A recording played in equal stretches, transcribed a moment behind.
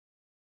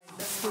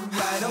All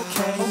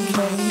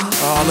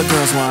the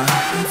girls want,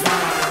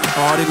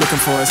 all they looking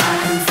for is,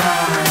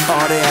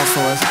 all they ask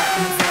for is,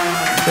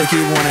 they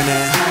keep wanting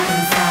that.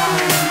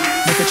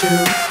 Look at you,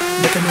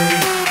 look at me,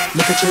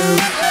 look at you,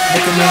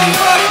 look at me.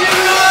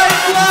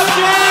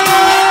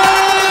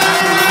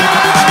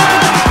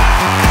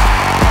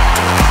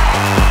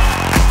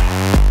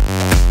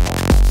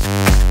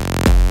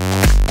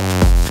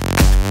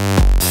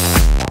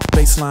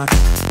 Baseline.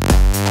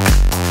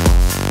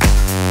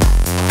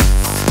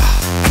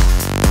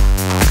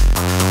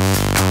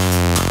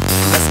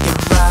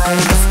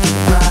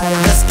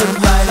 Let's get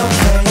right,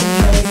 okay.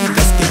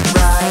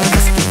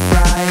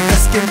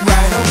 Let's get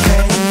right,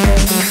 okay.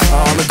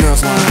 All the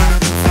girls want,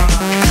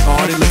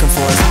 all they looking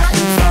for is,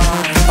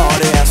 all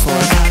they ask for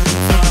is,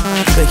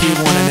 they keep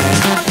wanting that.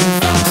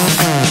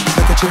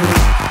 Look at you,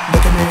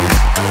 look at me,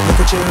 look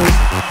at you,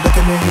 look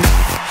at me.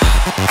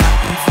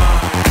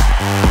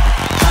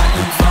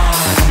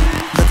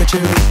 Look at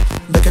you,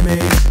 look at me,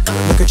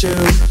 look at you,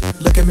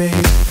 look at me.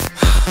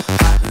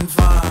 Hot and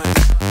fine,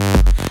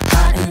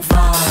 hot and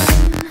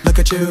fine. Look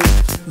at you,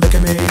 look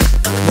at me,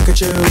 look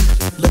at you,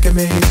 look at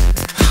me.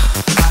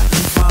 Hot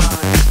and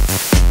fine,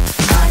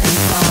 hot and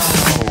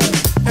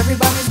fine.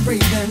 Everybody's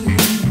breathing.